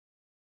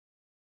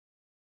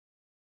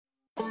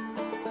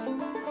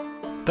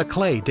The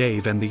clay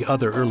Dave and the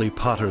other early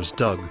potters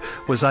dug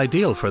was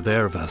ideal for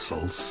their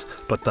vessels,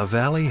 but the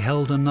valley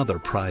held another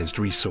prized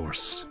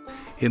resource.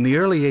 In the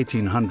early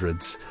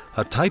 1800s,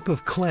 a type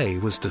of clay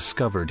was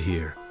discovered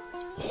here,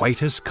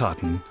 white as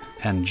cotton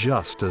and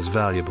just as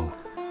valuable: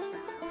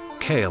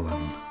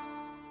 kaolin.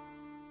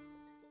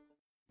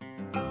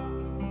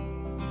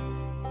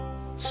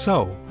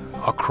 So,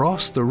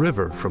 across the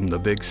river from the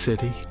big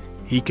city,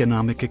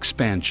 economic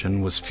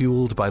expansion was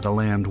fueled by the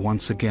land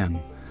once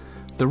again.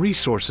 The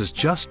resources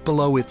just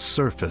below its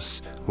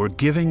surface were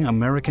giving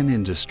American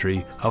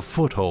industry a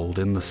foothold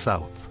in the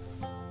South.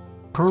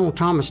 Colonel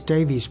Thomas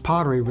Davies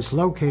Pottery was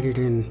located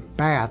in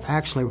Bath.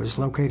 Actually, it was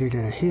located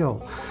in a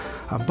hill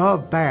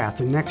above Bath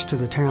and next to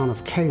the town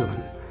of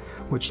Kaolin,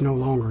 which no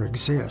longer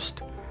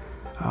exists.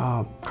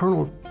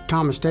 Colonel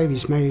Thomas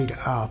Davies made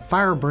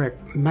fire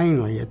brick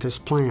mainly at this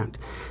plant.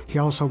 He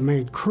also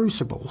made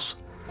crucibles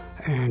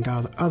and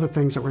other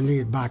things that were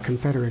needed by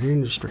Confederate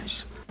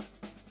industries.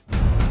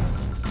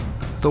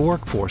 The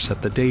workforce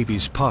at the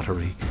Davies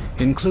Pottery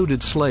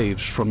included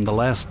slaves from the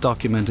last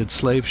documented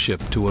slave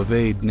ship to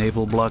evade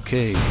naval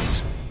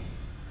blockades.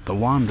 The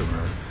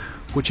Wanderer,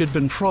 which had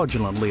been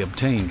fraudulently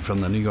obtained from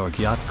the New York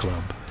Yacht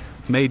Club,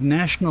 made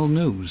national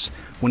news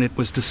when it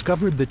was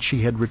discovered that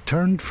she had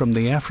returned from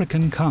the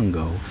African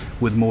Congo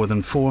with more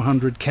than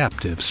 400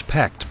 captives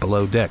packed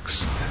below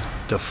decks,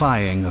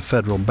 defying a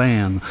federal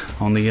ban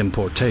on the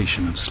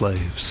importation of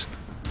slaves.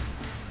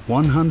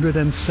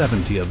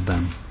 170 of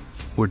them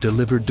were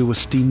delivered to a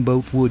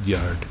steamboat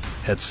woodyard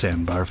at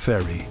Sandbar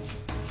Ferry.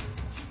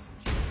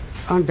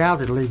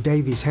 Undoubtedly,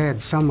 Davies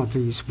had some of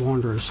these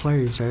wanderer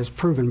slaves, as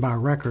proven by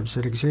records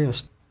that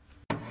exist.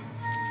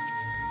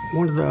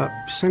 One of the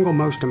single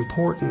most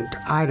important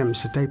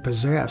items that they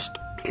possessed,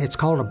 it's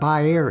called a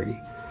bieri,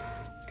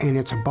 and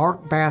it's a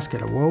bark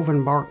basket, a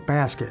woven bark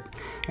basket,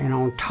 and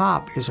on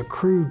top is a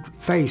crude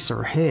face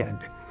or head.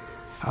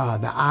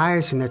 The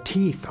eyes and the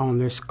teeth on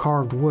this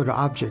carved wood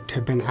object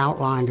have been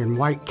outlined in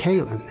white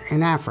kaolin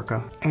in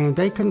Africa, and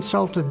they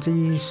consulted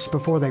these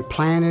before they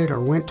planted or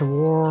went to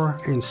war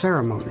in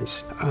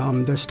ceremonies.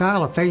 The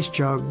style of face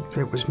jug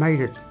that was made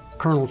at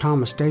Colonel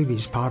Thomas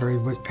Davies Pottery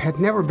had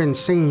never been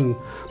seen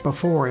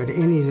before at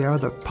any of the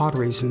other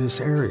potteries in this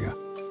area.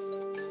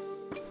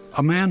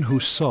 A man who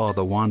saw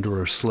the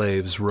wanderer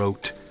slaves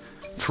wrote,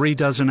 3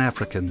 dozen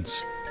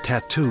Africans,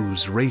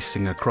 tattoos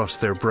racing across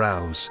their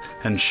brows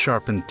and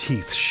sharpened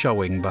teeth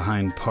showing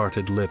behind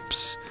parted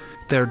lips,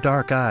 their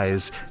dark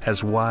eyes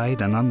as wide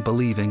and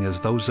unbelieving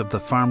as those of the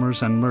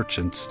farmers and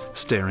merchants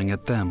staring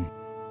at them.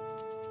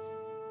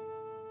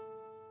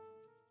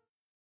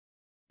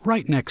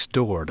 Right next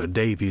door to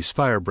Davies'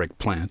 firebrick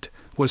plant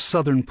was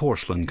Southern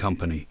Porcelain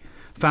Company.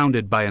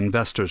 Founded by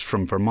investors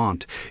from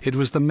Vermont, it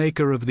was the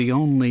maker of the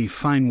only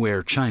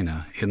fineware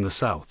china in the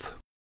South.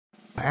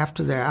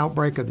 After the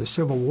outbreak of the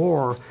Civil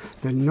War,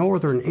 the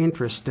northern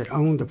interests that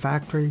owned the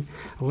factory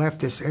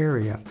left this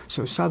area.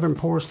 So Southern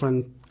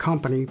Porcelain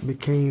Company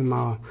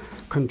became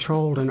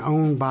controlled and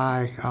owned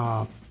by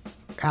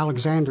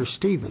Alexander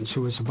Stephens,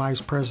 who was the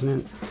vice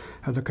president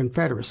of the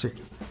Confederacy.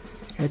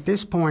 At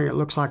this point, it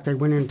looks like they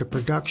went into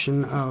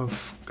production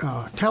of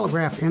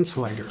telegraph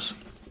insulators,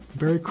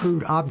 very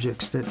crude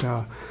objects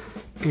that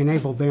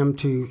enabled them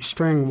to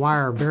string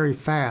wire very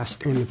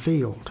fast in the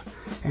field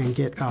and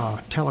get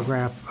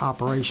telegraph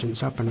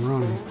operations up and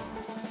running.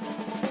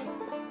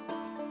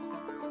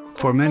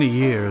 For many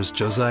years,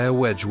 Josiah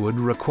Wedgwood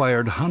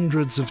required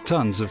hundreds of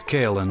tons of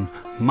kaolin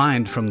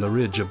mined from the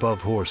ridge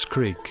above Horse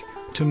Creek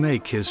to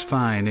make his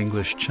fine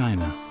English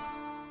china.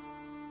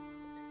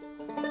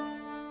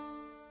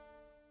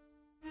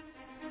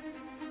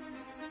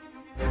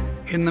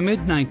 In the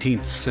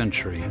mid-19th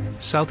century,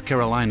 South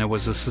Carolina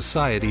was a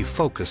society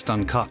focused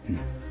on cotton,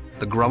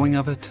 the growing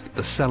of it,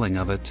 the selling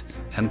of it,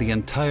 and the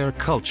entire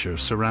culture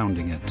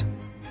surrounding it.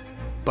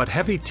 But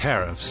heavy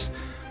tariffs,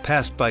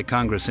 passed by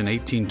Congress in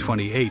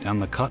 1828 on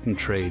the cotton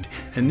trade,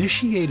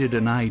 initiated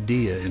an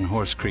idea in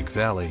Horse Creek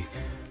Valley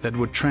that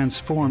would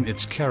transform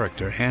its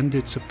character and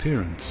its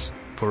appearance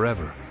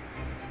forever.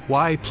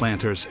 Why,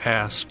 planters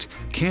asked,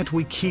 can't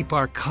we keep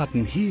our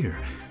cotton here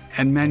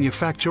and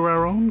manufacture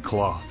our own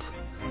cloth?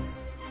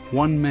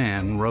 One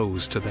man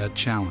rose to that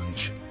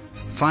challenge,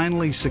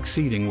 finally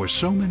succeeding where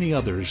so many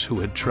others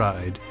who had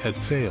tried had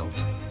failed.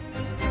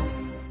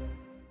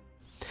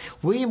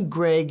 William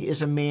Gregg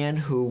is a man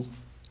who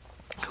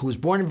was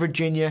born in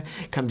Virginia,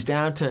 comes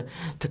down to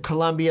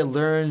Columbia,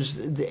 learns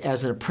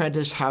as an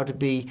apprentice how to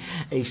be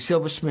a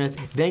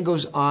silversmith, then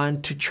goes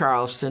on to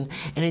Charleston.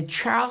 And in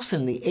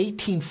Charleston in the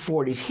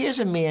 1840s,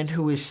 here's a man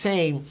who is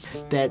saying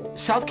that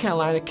South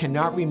Carolina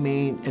cannot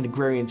remain an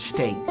agrarian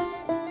state.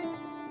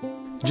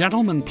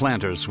 Gentlemen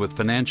planters with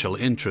financial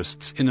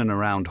interests in and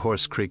around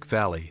Horse Creek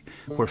Valley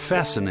were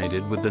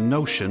fascinated with the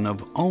notion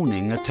of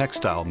owning a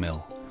textile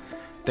mill.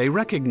 They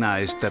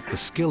recognized that the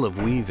skill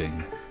of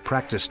weaving,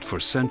 practiced for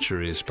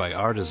centuries by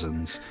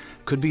artisans,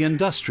 could be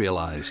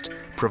industrialized,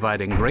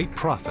 providing great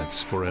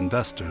profits for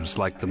investors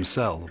like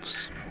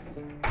themselves.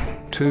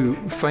 Two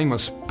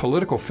famous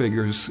political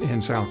figures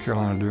in South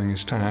Carolina during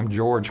this time,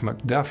 George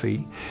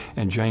McDuffie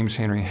and James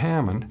Henry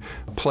Hammond,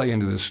 play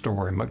into this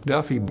story.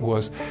 McDuffie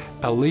was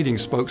a leading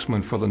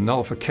spokesman for the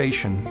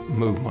nullification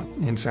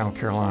movement in South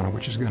Carolina,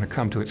 which is going to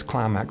come to its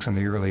climax in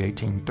the early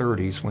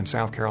 1830s when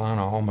South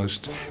Carolina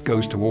almost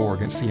goes to war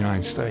against the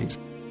United States.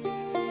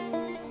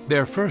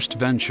 Their first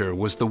venture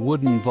was the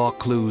wooden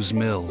Vaucluse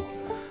mill,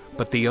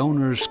 but the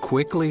owners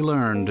quickly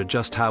learned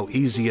just how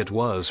easy it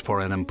was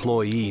for an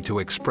employee to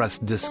express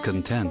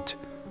discontent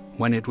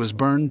when it was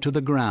burned to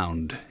the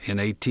ground in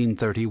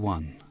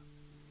 1831.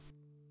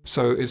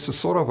 So it's a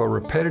sort of a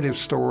repetitive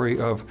story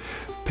of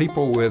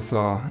people with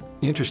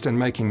interest in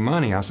making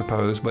money, I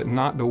suppose, but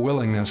not the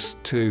willingness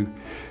to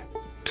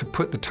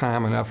put the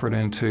time and effort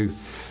into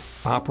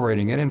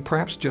operating it, and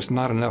perhaps just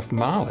not enough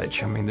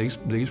knowledge. I mean,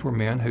 these were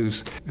men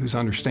whose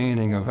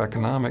understanding of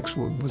economics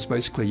was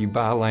basically you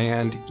buy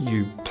land,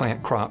 you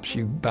plant crops,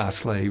 you buy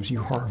slaves,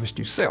 you harvest,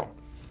 you sell.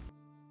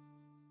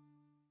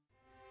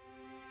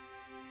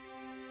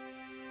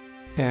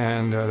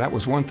 And that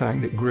was one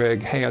thing that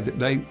Greg had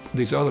that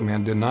these other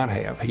men did not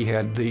have. He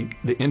had the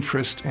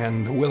interest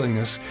and the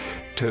willingness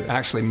to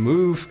actually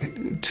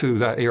move to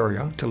that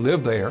area, to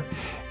live there,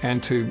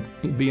 and to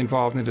be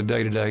involved in the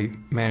day-to-day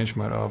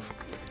management of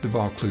the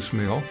Vaucluse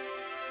mill.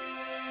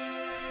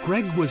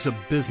 Greg was a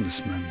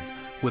businessman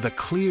with a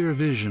clear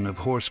vision of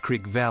Horse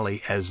Creek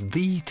Valley as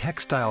the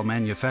textile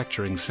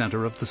manufacturing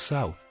center of the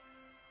South.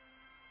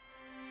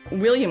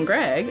 William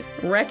Gregg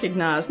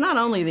recognized not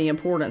only the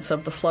importance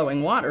of the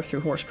flowing water through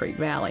Horse Creek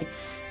Valley,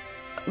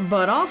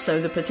 but also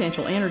the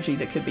potential energy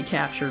that could be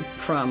captured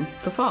from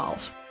the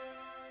falls.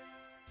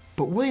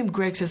 But William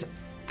Gregg says,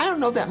 I don't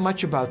know that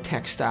much about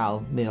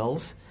textile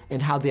mills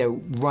and how they're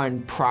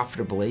run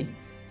profitably.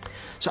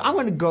 So I'm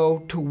going to go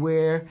to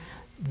where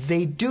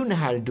they do know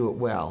how to do it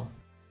well.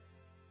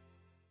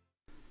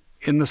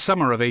 In the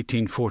summer of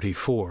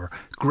 1844,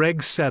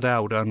 Gregg set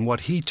out on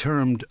what he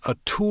termed a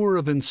tour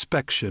of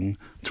inspection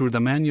through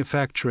the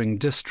manufacturing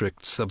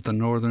districts of the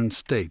northern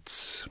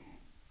states.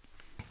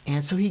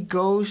 And so he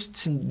goes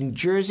to New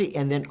Jersey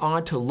and then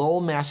on to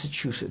Lowell,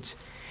 Massachusetts,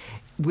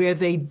 where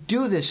they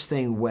do this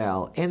thing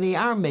well, and they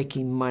are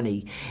making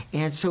money.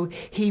 And so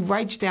he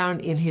writes down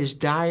in his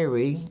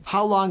diary,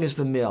 how long is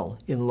the mill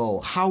in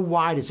Lowell? How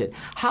wide is it?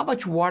 How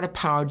much water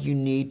power do you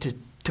need to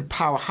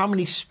power how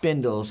many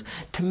spindles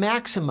to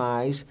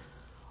maximize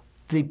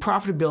the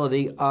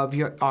profitability of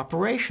your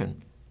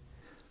operation?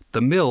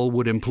 The mill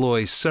would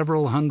employ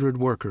several hundred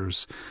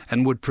workers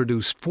and would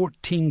produce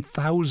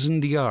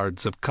 14,000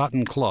 yards of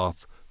cotton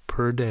cloth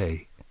per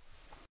day.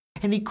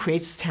 And he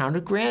creates the town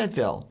of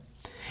Graniteville.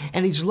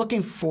 And he's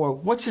looking for,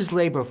 what's his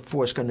labor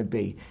force going to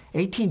be?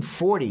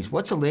 1840s,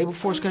 what's the labor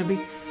force going to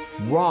be?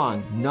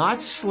 Wrong,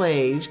 not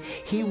slaves.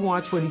 He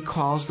wants what he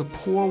calls the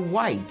poor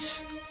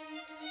whites.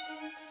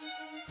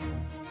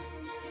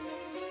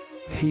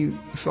 He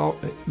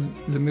thought that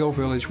the mill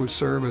village would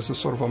serve as a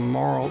sort of a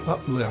moral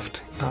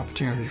uplift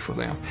opportunity for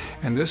them.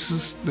 And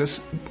this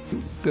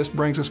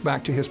brings us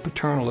back to his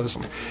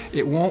paternalism.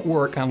 It won't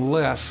work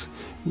unless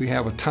we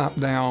have a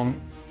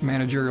top-down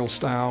managerial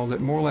style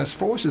that more or less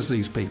forces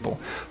these people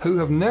who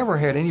have never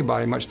had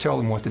anybody much tell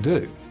them what to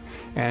do,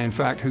 and in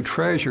fact who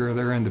treasure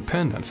their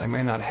independence. They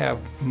may not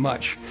have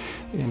much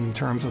in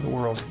terms of the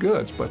world's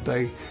goods, but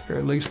or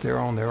at least they're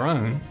on their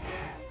own.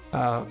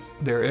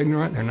 They're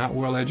ignorant, they're not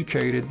well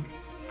educated,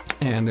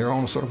 and they're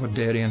on sort of a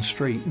dead-end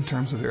street in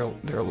terms of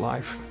their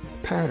life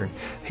pattern.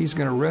 He's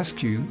going to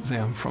rescue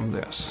them from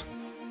this.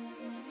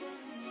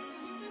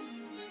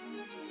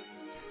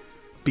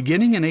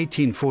 Beginning in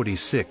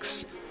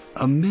 1846,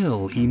 a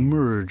mill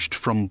emerged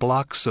from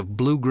blocks of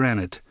blue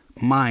granite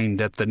mined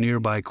at the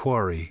nearby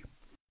quarry.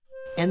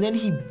 And then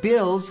he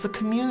builds the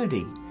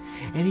community.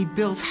 And he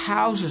builds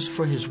houses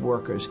for his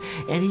workers.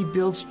 And he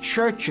builds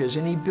churches.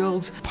 And he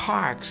builds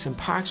parks, and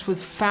parks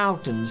with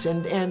fountains,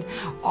 and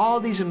all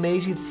these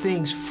amazing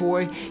things for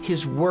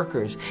his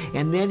workers.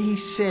 And then he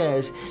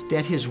says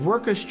that his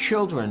workers'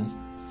 children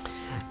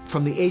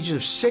from the ages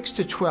of 6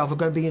 to 12 are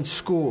going to be in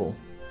school.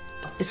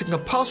 It's a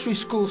compulsory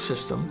school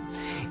system.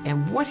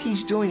 And what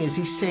he's doing is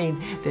he's saying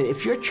that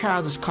if your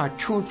child is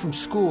cartooned from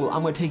school,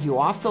 I'm going to take you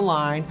off the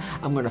line,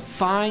 I'm going to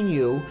fine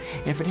you,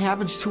 and if it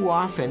happens too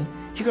often,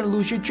 you're going to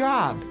lose your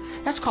job.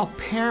 That's called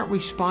parent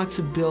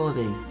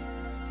responsibility.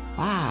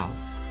 Wow,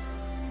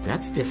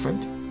 that's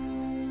different.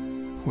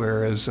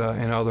 Whereas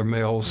in other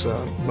mills,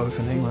 both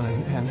in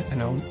England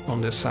and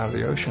on this side of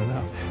the ocean,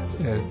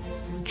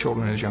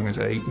 children as young as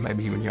 8,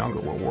 maybe even younger,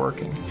 were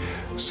working.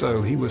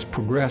 So he was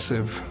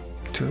progressive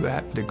to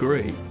that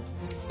degree.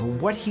 But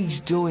what he's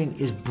doing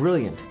is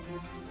brilliant,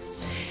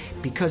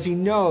 because he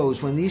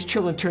knows when these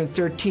children turn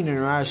 13 and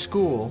are out of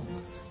school,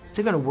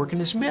 they're going to work in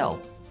this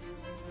mill.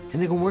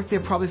 And they're going to work there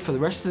probably for the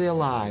rest of their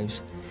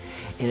lives.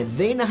 And if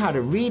they know how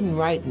to read and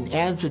write and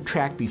add and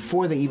subtract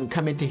before they even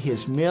come into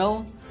his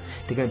mill,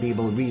 they're going to be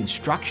able to read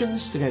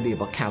instructions, they're going to be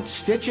able to count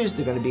stitches,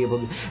 they're going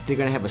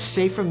to have a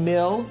safer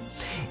mill,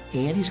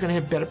 and he's going to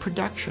have better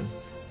production.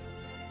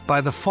 By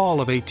the fall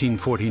of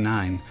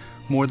 1849,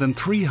 More than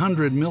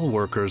 300 mill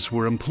workers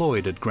were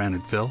employed at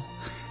Graniteville,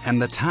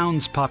 and the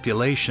town's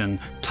population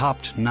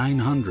topped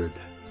 900.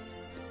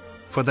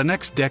 For the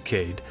next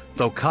decade,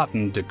 though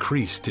cotton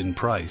decreased in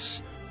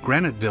price,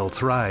 Graniteville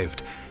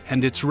thrived,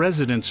 and its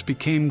residents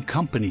became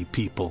company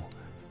people,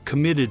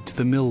 committed to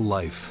the mill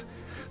life,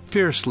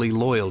 fiercely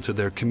loyal to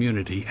their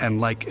community,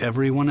 and like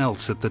everyone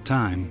else at the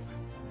time,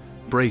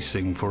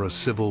 bracing for a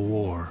civil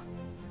war.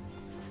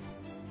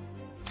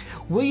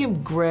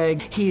 William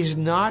Gregg, he is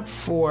not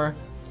for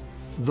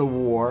the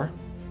war.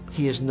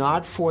 He is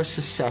not for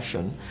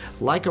secession,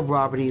 like a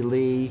Robert E.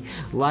 Lee,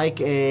 like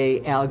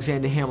a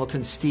Alexander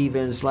Hamilton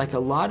Stevens, like a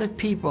lot of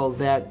people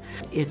that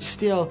it's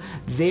still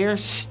their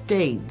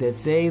state that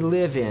they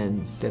live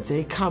in, that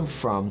they come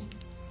from,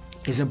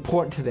 is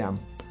important to them.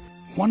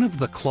 One of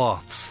the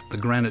cloths the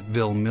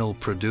Graniteville mill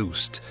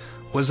produced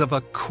was of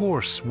a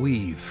coarse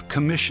weave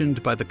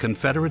commissioned by the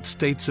Confederate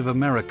States of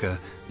America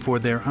for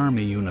their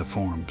army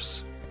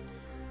uniforms.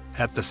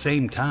 At the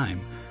same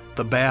time,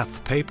 the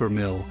Bath paper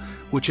mill,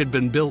 which had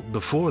been built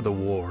before the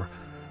war,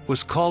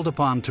 was called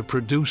upon to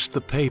produce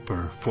the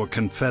paper for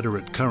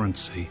Confederate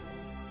currency.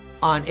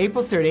 On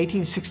April 3rd,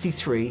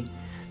 1863,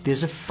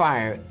 there's a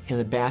fire in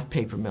the Bath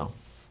paper mill,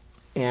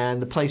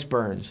 and the place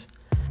burns.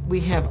 We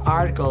have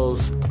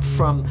articles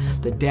from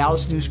the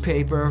Dallas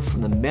newspaper,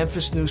 from the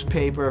Memphis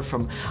newspaper,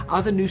 from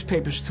other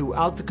newspapers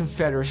throughout the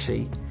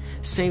Confederacy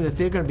saying that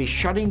they're going to be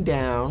shutting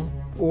down,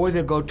 or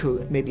they'll go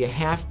to maybe a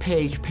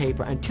half-page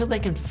paper until they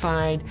can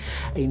find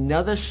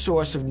another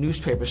source of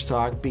newspaper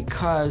stock,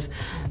 because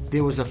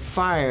there was a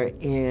fire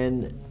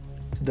in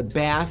the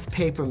Bath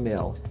paper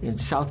mill in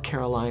South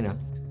Carolina.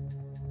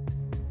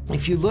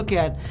 If you look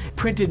at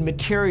printed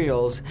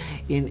materials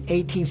in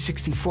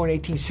 1864 and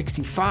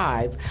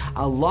 1865,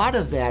 a lot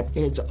of that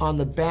is on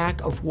the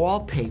back of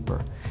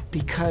wallpaper,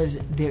 because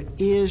there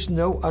is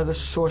no other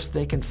source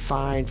they can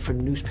find for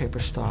newspaper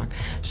stock.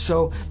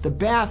 So the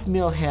Bath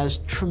mill has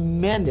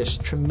tremendous,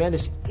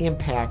 tremendous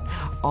impact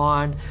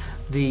on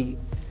the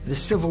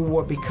Civil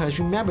War, because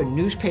remember,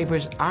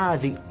 newspapers are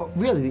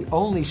really the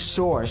only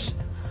source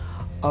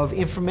of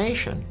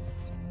information.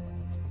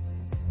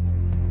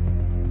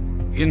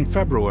 In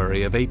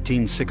February of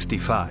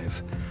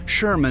 1865,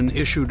 Sherman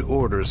issued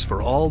orders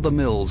for all the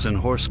mills in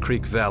Horse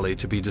Creek Valley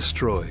to be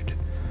destroyed.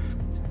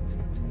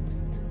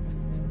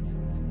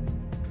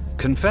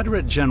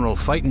 Confederate General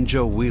Fightin'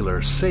 Joe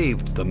Wheeler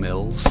saved the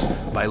mills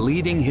by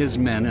leading his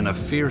men in a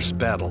fierce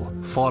battle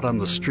fought on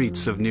the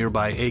streets of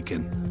nearby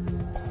Aiken.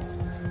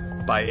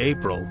 By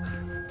April,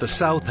 the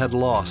South had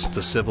lost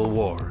the Civil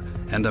War,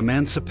 and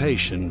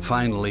emancipation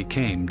finally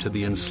came to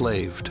the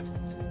enslaved.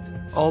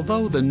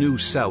 Although the New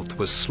South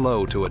was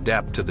slow to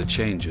adapt to the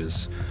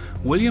changes,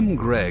 William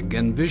Gregg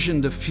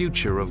envisioned a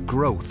future of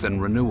growth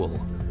and renewal.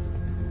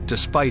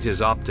 Despite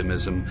his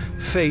optimism,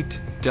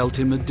 fate dealt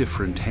him a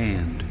different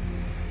hand.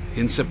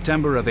 In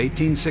September of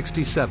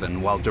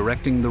 1867, while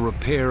directing the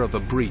repair of a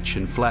breach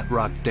in Flat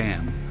Rock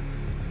Dam,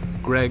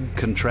 Gregg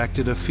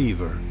contracted a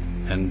fever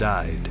and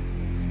died.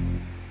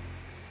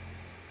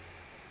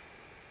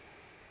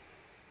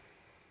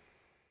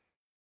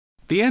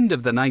 The end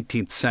of the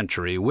 19th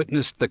century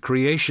witnessed the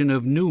creation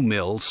of new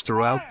mills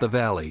throughout the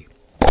valley.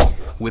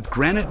 With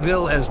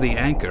Graniteville as the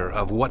anchor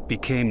of what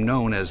became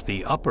known as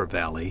the Upper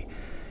Valley,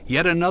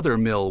 yet another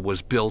mill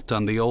was built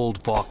on the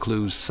old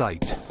Vaucluse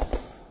site.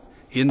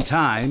 In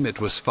time, it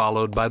was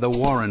followed by the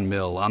Warren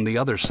Mill on the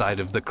other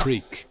side of the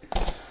creek.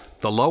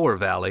 The Lower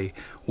Valley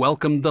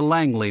welcomed the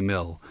Langley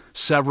Mill,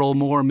 several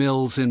more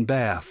mills in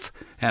Bath,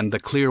 and the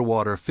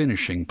Clearwater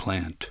finishing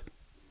plant.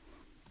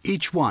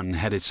 Each one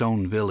had its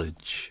own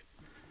village.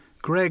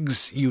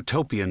 Gregg's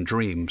utopian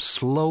dream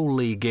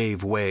slowly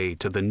gave way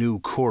to the new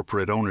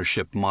corporate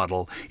ownership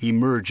model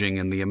emerging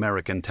in the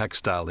American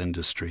textile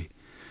industry.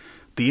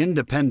 The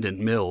independent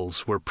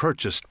mills were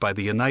purchased by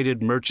the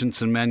United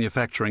Merchants and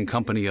Manufacturing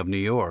Company of New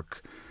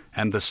York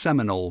and the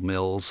Seminole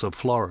Mills of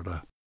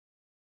Florida.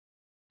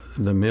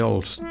 The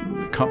mills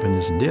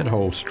companies did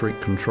hold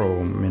strict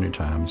control many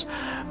times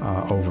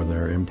over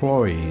their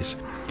employees.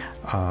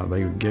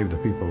 They gave the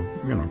people,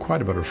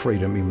 quite a bit of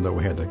freedom, even though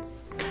we had the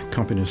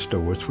company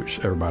stores, which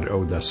everybody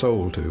owed their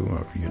soul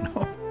to,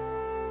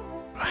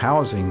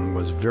 Housing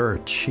was very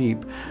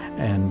cheap,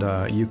 and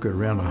you could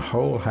rent a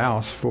whole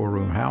house,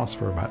 four-room house,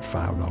 for about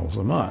 $5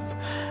 a month.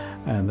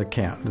 And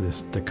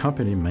the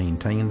company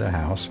maintained the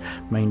house,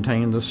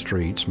 maintained the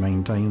streets,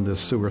 maintained the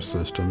sewer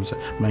systems,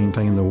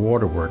 maintained the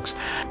waterworks.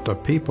 The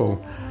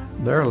people,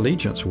 their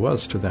allegiance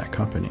was to that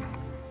company.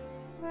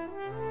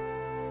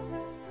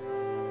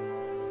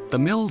 The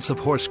mills of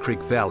Horse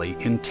Creek Valley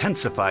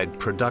intensified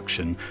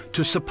production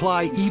to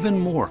supply even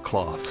more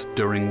cloth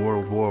during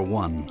World War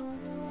I.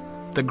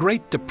 The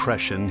Great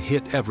Depression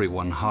hit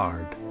everyone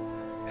hard.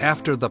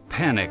 After the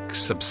panic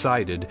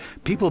subsided,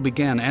 people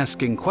began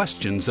asking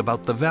questions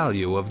about the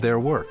value of their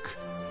work.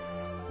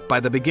 By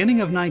the beginning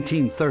of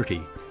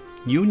 1930,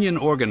 union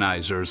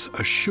organizers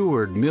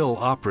assured mill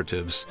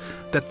operatives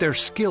that their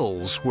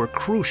skills were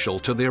crucial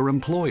to their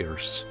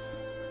employers.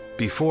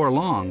 Before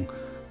long,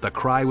 the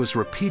cry was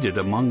repeated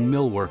among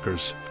mill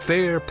workers,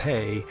 fair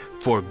pay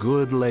for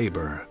good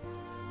labor.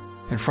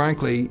 And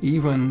frankly,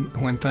 even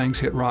when things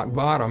hit rock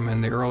bottom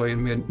in the early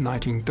and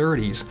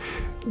mid-1930s,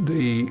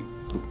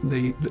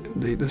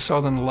 the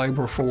Southern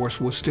labor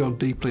force was still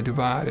deeply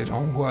divided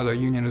on whether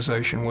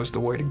unionization was the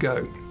way to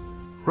go.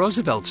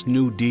 Roosevelt's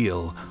New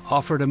Deal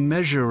offered a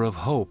measure of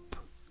hope,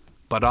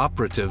 but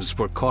operatives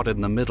were caught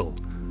in the middle.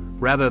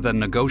 Rather than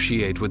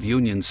negotiate with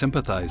union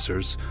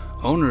sympathizers,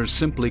 owners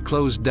simply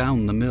closed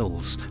down the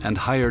mills and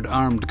hired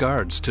armed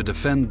guards to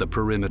defend the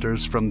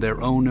perimeters from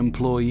their own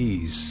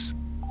employees.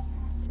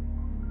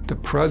 The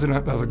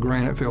president of the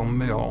Graniteville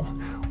Mill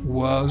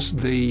was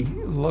the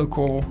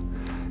local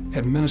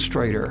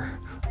administrator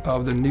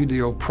of the New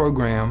Deal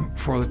program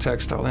for the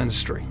textile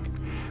industry,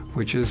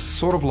 which is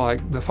sort of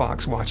like the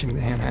fox watching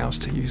the hen house,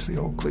 to use the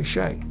old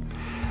cliche.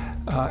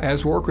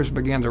 As workers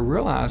began to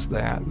realize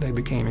that, they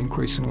became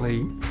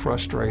increasingly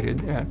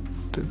frustrated at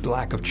the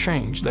lack of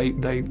change. They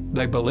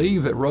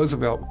believed that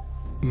Roosevelt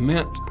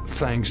meant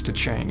things to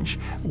change,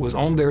 was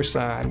on their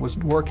side, was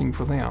working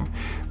for them,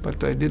 but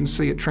they didn't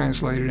see it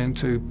translated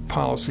into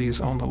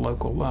policies on the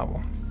local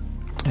level.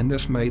 And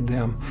this made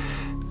them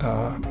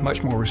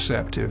much more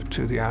receptive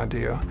to the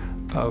idea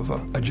of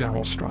a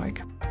general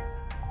strike.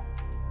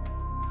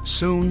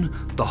 Soon,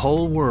 the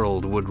whole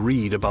world would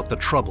read about the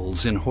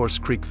troubles in Horse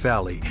Creek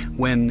Valley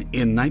when,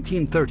 in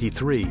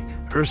 1933,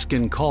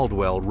 Erskine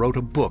Caldwell wrote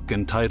a book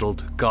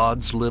entitled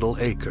God's Little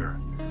Acre.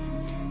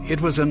 It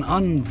was an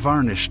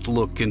unvarnished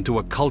look into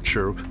a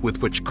culture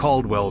with which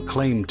Caldwell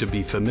claimed to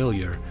be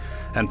familiar,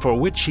 and for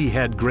which he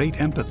had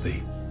great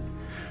empathy.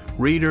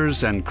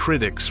 Readers and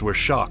critics were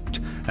shocked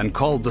and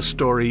called the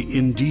story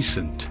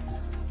indecent.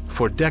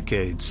 For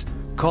decades,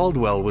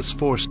 Caldwell was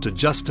forced to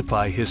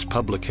justify his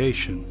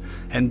publication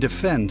and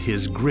defend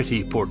his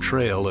gritty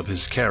portrayal of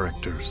his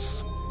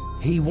characters.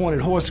 He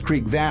wanted Horse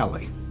Creek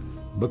Valley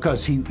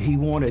because he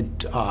wanted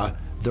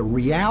the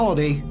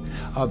reality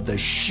of the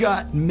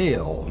shut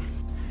mill.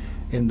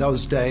 In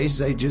those days,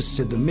 they just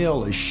said the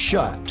mill is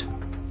shut.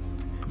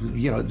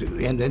 You know,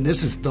 and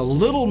this is the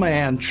little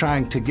man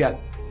trying to get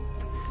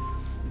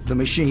the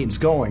machines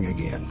going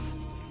again.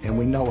 And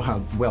we know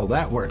how well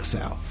that works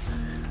out.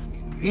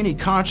 Any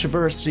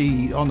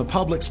controversy on the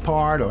public's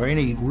part or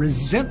any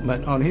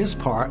resentment on his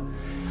part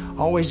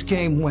always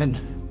came when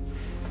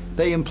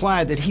they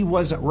implied that he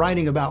wasn't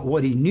writing about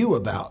what he knew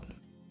about.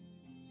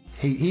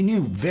 He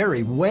knew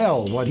very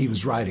well what he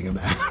was writing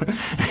about,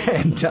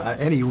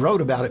 and he wrote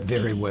about it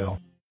very well.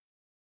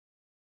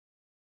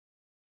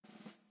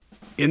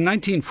 In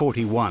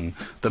 1941,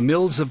 the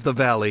mills of the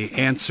valley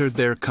answered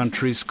their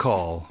country's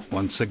call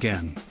once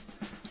again.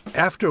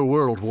 After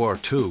World War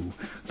II,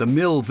 the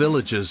mill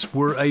villages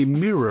were a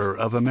mirror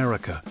of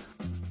America.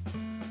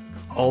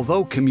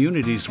 Although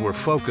communities were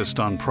focused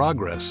on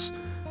progress,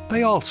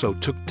 they also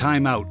took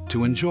time out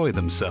to enjoy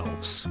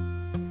themselves.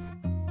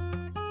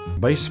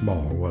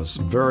 Baseball was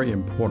very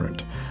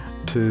important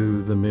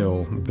to the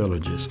mill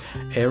villages.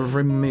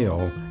 Every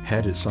mill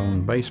had its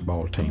own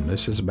baseball team.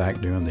 This is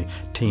back during the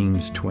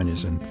teens,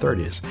 20s, and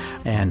 30s.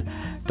 And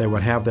they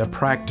would have their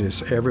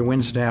practice every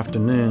Wednesday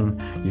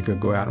afternoon. You could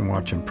go out and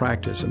watch them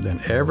practice. And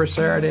then every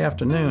Saturday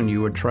afternoon,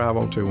 you would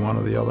travel to one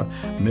of the other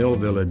mill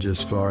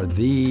villages for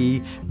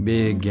the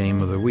big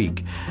game of the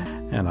week.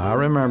 And I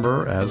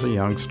remember as a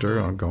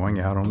youngster going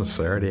out on a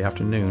Saturday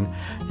afternoon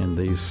in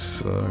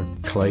these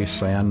clay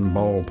sand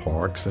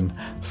ballparks and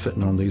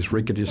sitting on these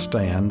rickety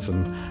stands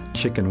and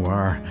chicken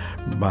wire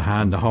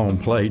behind the home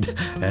plate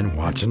and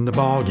watching the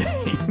ball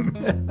game.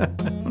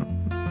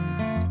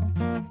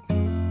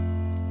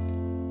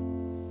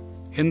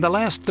 In the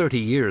last 30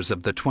 years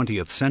of the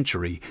 20th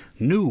century,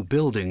 new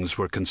buildings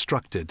were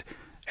constructed.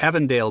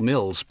 Avondale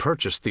Mills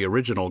purchased the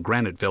original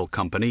Graniteville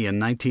Company in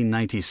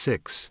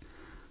 1996.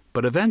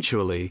 But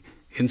eventually,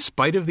 in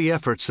spite of the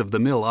efforts of the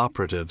mill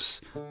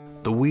operatives,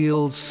 the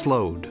wheels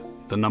slowed,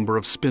 the number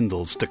of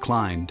spindles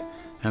declined,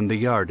 and the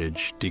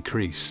yardage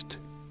decreased.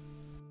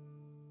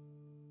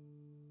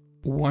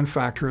 One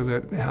factor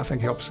that I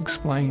think helps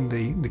explain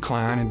the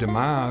decline and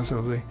demise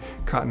of the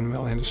cotton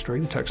mill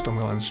industry, the textile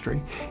mill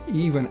industry,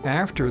 even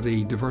after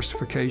the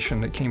diversification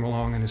that came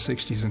along in the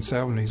 60s and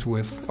 70s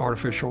with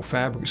artificial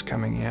fabrics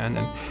coming in,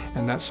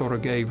 and that sort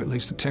of gave at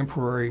least a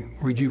temporary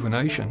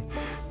rejuvenation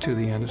to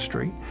the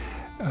industry,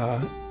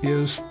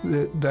 is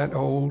that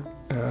old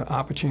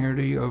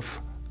opportunity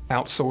of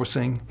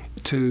outsourcing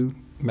to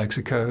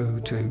Mexico,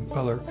 to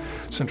other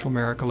Central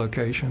America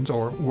locations,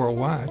 or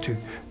worldwide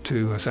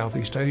to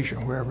Southeast Asia,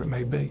 wherever it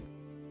may be.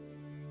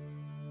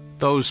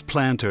 Those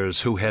planters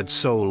who had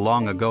so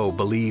long ago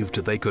believed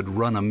they could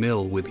run a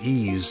mill with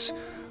ease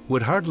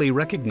would hardly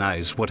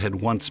recognize what had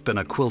once been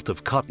a quilt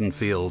of cotton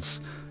fields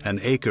and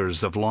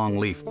acres of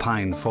longleaf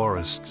pine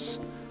forests.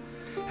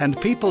 And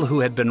people who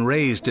had been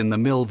raised in the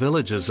mill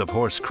villages of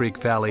Horse Creek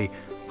Valley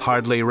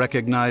hardly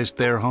recognized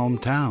their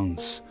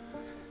hometowns.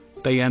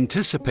 They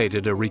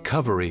anticipated a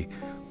recovery,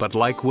 but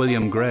like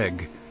William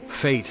Gregg,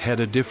 fate had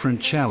a different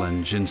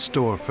challenge in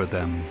store for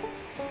them.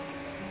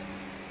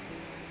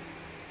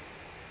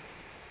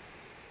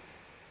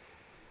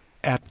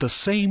 At the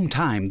same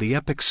time, the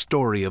epic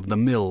story of the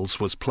mills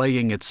was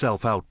playing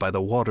itself out by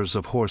the waters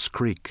of Horse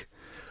Creek.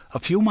 A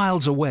few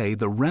miles away,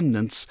 the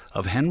remnants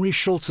of Henry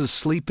Schultz's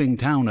sleeping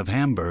town of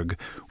Hamburg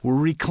were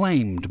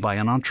reclaimed by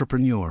an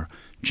entrepreneur,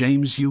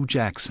 James U.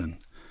 Jackson.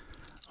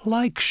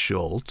 Like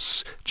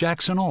Schultz,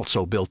 Jackson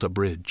also built a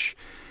bridge.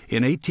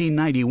 In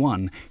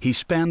 1891, he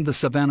spanned the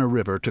Savannah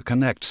River to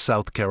connect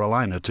South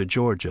Carolina to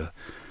Georgia.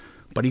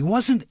 But he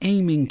wasn't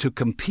aiming to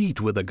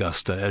compete with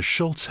Augusta as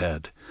Schultz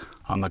had.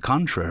 On the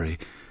contrary,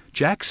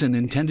 Jackson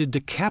intended to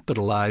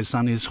capitalize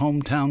on his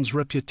hometown's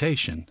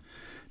reputation,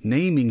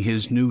 naming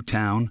his new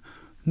town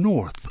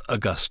North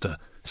Augusta,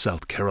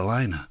 South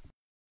Carolina.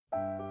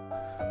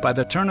 By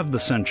the turn of the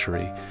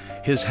century,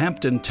 his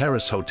Hampton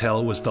Terrace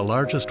Hotel was the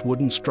largest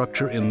wooden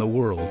structure in the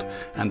world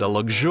and a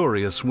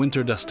luxurious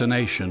winter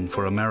destination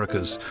for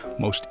America's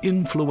most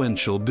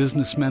influential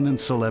businessmen and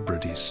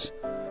celebrities.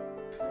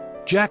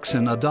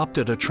 Jackson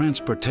adopted a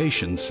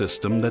transportation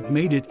system that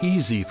made it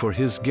easy for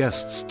his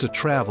guests to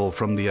travel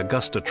from the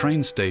Augusta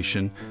train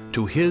station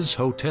to his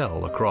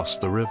hotel across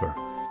the river.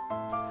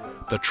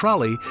 The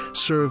trolley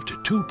served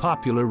two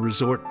popular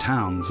resort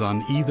towns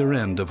on either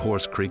end of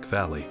Horse Creek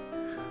Valley,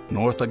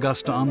 North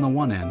Augusta on the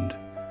one end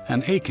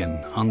and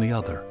Aiken on the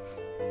other.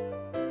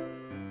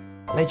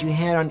 That you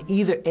had on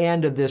either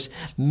end of this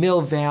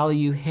Mill Valley,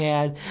 you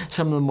had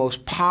some of the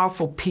most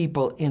powerful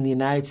people in the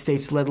United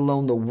States, let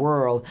alone the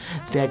world,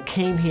 that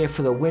came here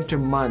for the winter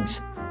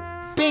months.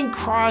 Bing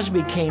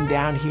Crosby came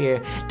down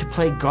here to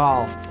play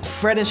golf.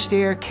 Fred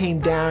Astaire came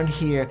down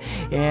here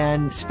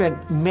and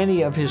spent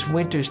many of his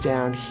winters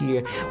down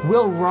here.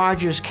 Will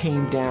Rogers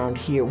came down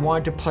here,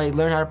 wanted to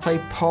learn how to play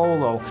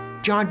polo.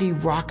 John D.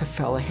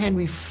 Rockefeller,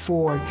 Henry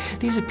Ford,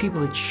 these are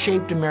people that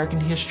shaped American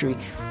history.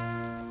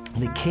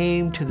 They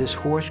came to this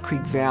Horse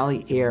Creek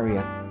Valley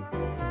area.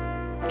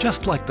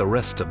 Just like the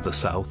rest of the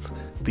South,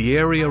 the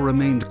area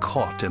remained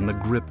caught in the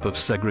grip of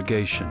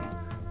segregation.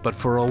 But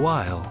for a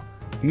while,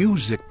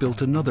 music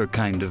built another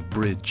kind of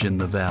bridge in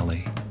the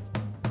valley.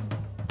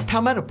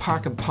 Palmetto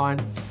Park and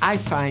Pond, I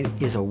find,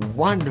 is a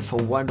wonderful,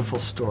 wonderful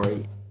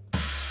story.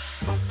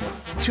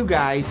 Two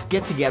guys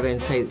get together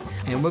and say,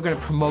 and we're going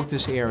to promote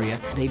this area.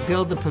 They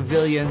build a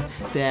pavilion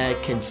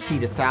that can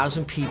seat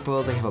 1,000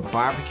 people. They have a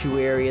barbecue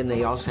area, and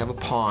they also have a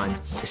pond.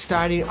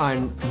 Starting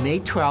on May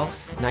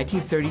 12th,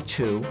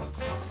 1932,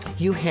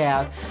 you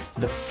have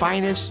the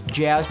finest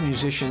jazz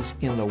musicians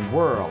in the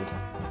world,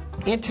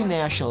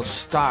 international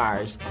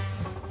stars,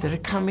 that are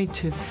coming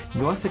to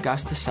North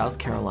Augusta, South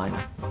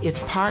Carolina. It's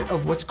part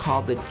of what's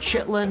called the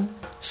Chitlin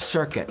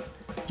Circuit.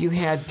 You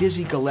have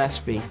Dizzy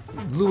Gillespie,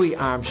 Louis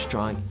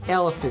Armstrong,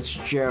 Ella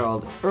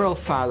Fitzgerald, Earl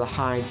Father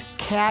Hines,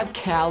 Cab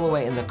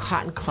Calloway and the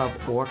Cotton Club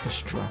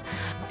Orchestra,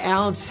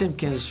 Alan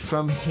Simpkins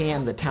from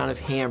the town of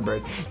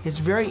Hamburg. It's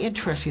very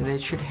interesting that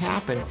it should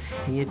happen,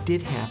 and it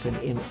did happen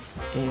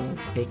in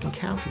Aiken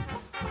County.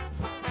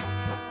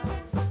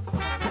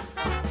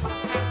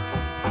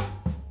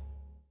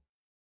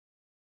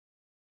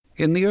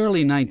 In the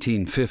early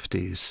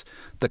 1950s,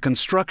 the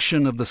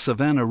construction of the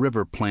Savannah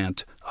River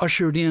plant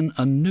ushered in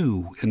a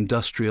new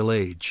industrial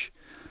age.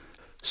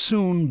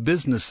 Soon,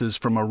 businesses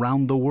from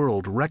around the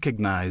world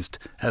recognized,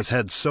 as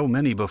had so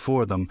many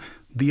before them,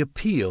 the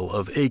appeal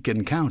of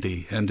Aiken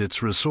County and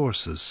its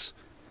resources.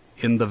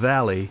 In the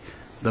valley,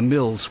 the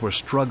mills were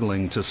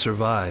struggling to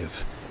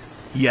survive.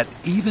 Yet,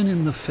 even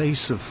in the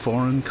face of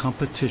foreign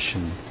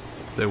competition,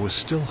 there was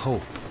still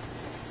hope.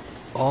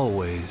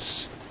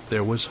 Always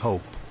there was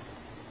hope.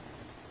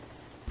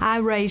 I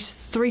raised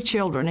 3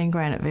 children in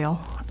Graniteville,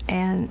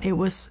 and it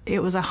was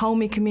a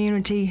homey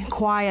community,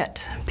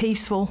 quiet,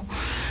 peaceful.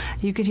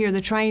 You could hear the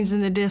trains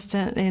in the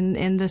distance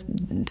and the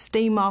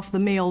steam off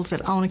the mills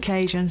on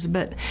occasions,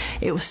 but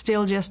it was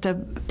still just a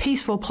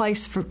peaceful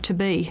place to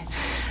be.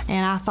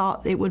 And I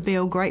thought it would be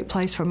a great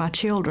place for my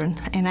children.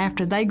 And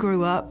after they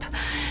grew up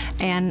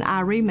and I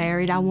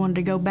remarried, I wanted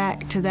to go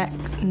back to that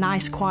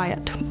nice,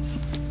 quiet,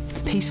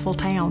 peaceful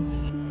town.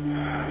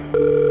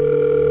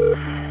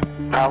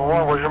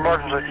 911, what's your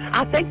emergency?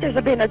 I think there's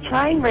been a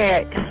train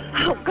wreck.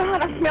 Oh,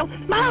 God, I smell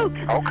smoke.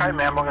 Okay,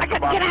 ma'am. I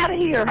got to get out of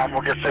here. I'm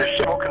going to get some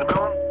smoke in the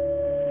building.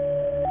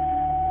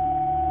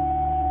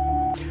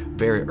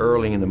 Very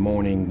early in the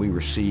morning, we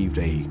received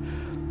a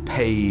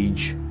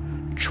page,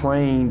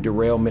 train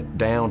derailment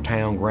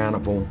downtown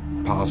Graniteville,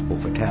 possible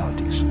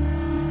fatalities.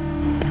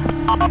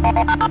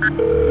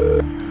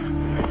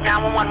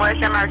 911, where's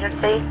your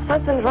emergency?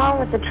 Something's wrong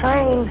with the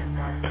train.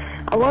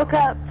 I woke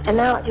up, and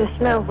now it just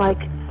smells like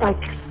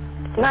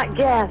not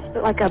gas,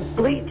 but like a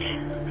bleach.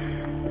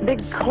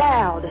 Big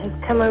cloud has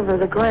come over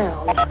the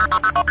ground.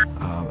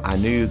 I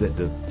knew that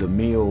the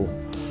mills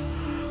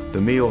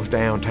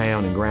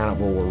downtown in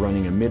Graniteville were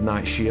running a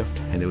midnight shift,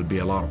 and there would be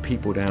a lot of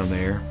people down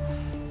there,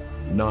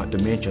 not to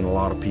mention a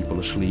lot of people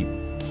asleep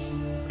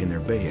in their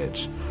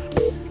beds.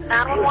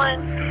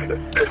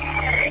 911.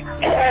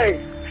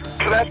 Hey,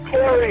 that's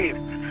chlorine.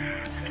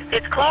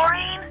 It's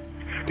chlorine?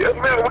 Yes,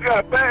 ma'am, we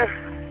got it back.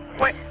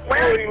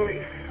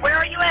 Where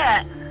are you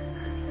at?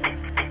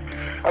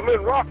 I'm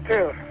in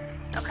Rocktown.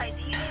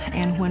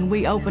 And when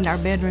we opened our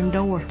bedroom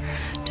door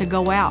to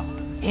go out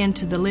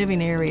into the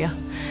living area,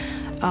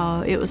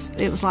 it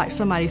was like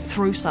somebody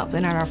threw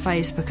something at our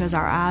face, because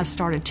our eyes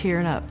started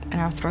tearing up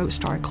and our throats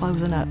started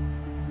closing up.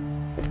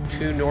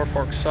 2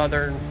 Norfolk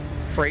Southern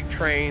freight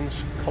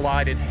trains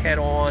collided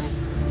head-on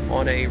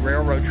on a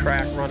railroad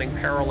track running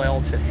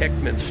parallel to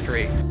Hickman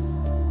Street.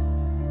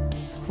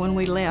 When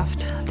we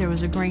left, there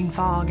was a green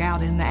fog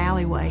out in the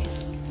alleyway,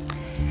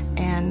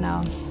 and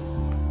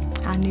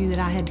I knew that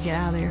I had to get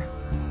out of there.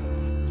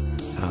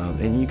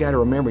 And you got to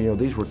remember,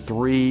 these were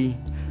 3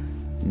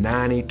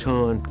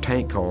 90-ton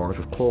tank cars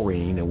with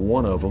chlorine, and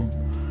one of them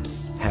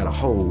had a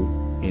hole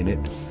in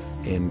it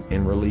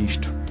and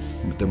released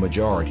the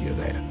majority of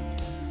that.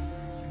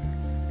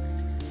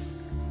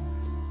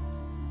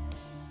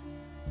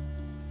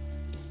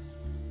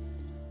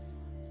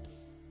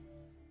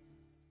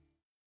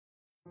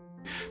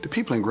 The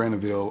people in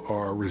Graniteville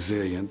are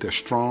resilient. They're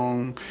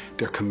strong.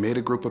 They're a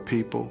committed group of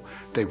people.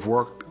 They've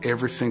worked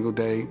every single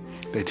day.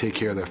 They take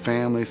care of their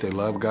families. They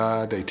love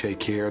God. They take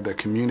care of their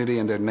community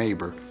and their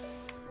neighbor.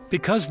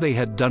 Because they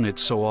had done it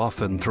so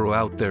often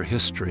throughout their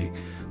history,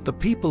 the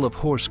people of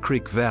Horse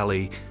Creek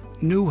Valley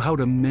knew how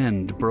to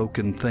mend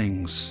broken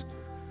things.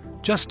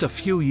 Just a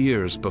few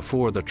years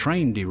before the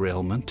train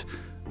derailment,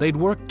 they'd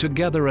worked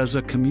together as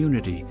a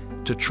community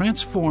to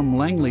transform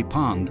Langley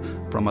Pond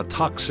from a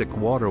toxic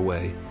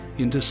waterway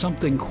into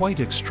something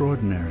quite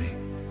extraordinary.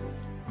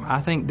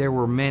 I think there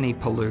were many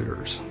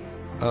polluters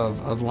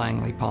of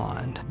Langley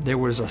Pond. There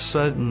was a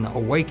sudden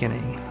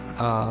awakening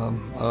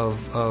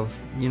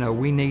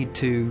we need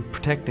to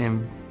protect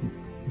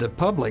the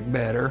public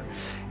better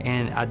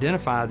and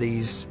identify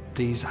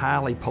these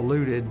highly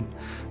polluted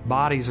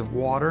bodies of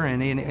water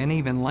and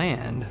even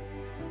land.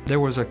 There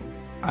was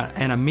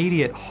an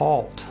immediate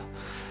halt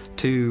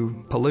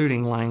to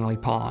polluting Langley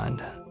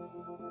Pond.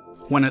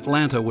 When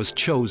Atlanta was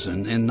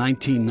chosen in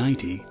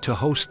 1990 to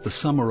host the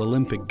Summer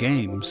Olympic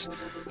Games,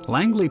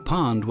 Langley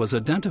Pond was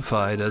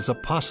identified as a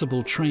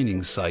possible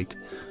training site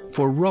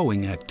for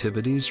rowing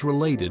activities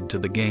related to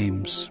the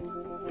Games.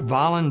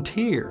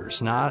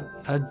 Volunteers, not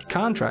a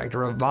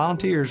contractor,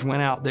 volunteers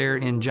went out there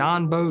in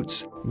john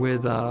boats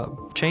with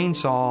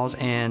chainsaws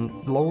and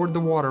lowered the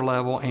water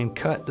level and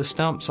cut the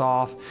stumps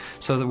off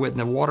so that when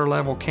the water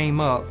level came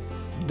up,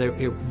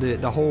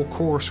 the whole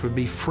course would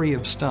be free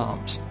of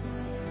stumps.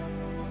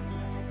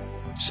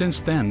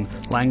 Since then,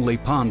 Langley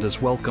Pond has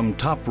welcomed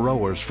top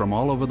rowers from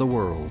all over the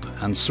world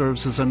and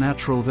serves as a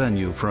natural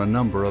venue for a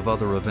number of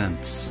other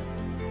events.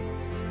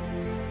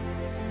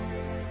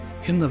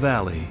 In the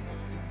valley,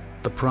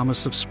 the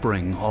promise of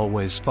spring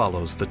always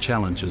follows the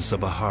challenges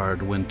of a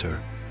hard winter.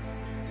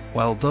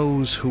 While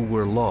those who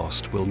were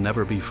lost will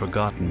never be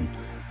forgotten,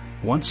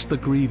 once the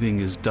grieving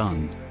is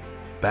done,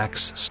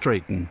 backs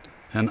straighten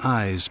and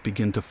eyes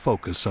begin to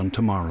focus on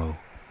tomorrow.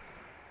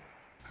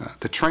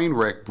 The train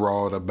wreck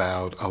brought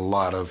about a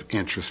lot of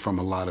interest from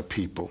a lot of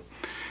people.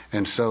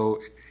 And so,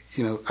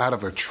 out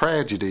of a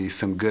tragedy,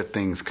 some good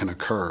things can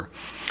occur.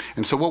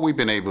 And so what we've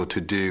been able to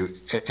do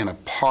in a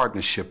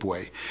partnership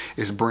way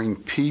is bring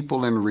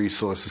people and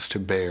resources to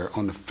bear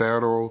on the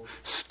federal,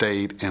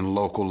 state, and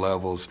local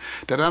levels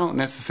that I don't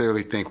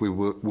necessarily think we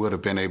would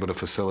have been able to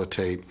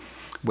facilitate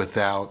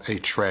without a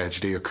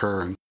tragedy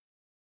occurring.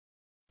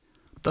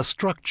 The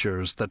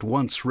structures that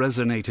once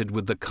resonated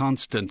with the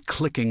constant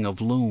clicking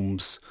of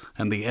looms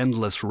and the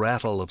endless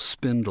rattle of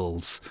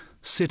spindles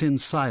sit in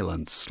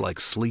silence like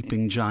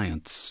sleeping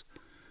giants.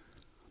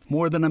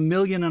 More than 1.5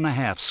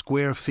 million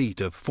square feet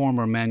of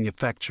former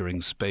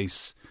manufacturing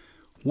space,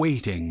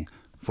 waiting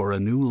for a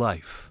new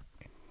life.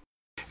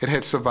 It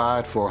had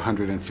survived for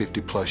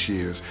 150 plus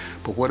years,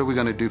 but what are we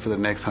going to do for the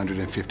next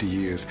 150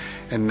 years?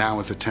 And now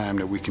is the time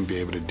that we can be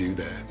able to do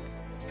that.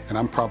 And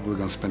I'm probably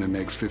going to spend the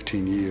next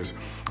 15 years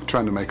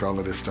trying to make all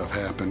of this stuff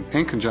happen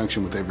in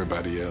conjunction with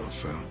everybody else,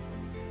 so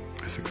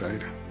it's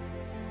exciting.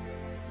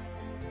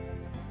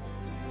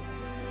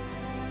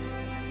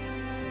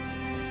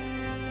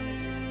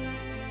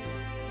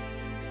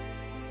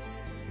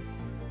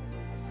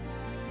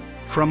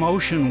 From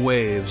ocean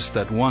waves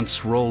that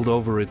once rolled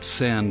over its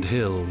sand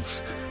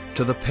hills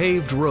to the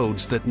paved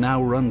roads that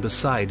now run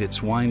beside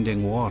its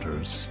winding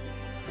waters,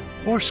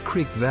 Horse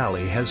Creek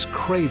Valley has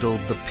cradled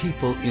the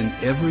people in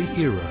every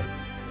era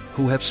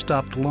who have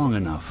stopped long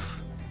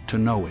enough to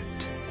know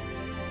it.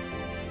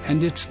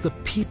 And it's the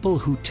people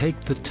who take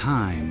the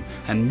time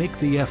and make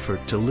the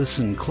effort to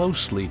listen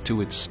closely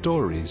to its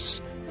stories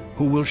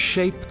who will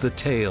shape the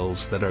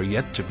tales that are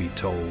yet to be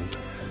told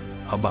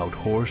about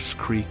Horse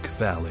Creek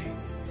Valley.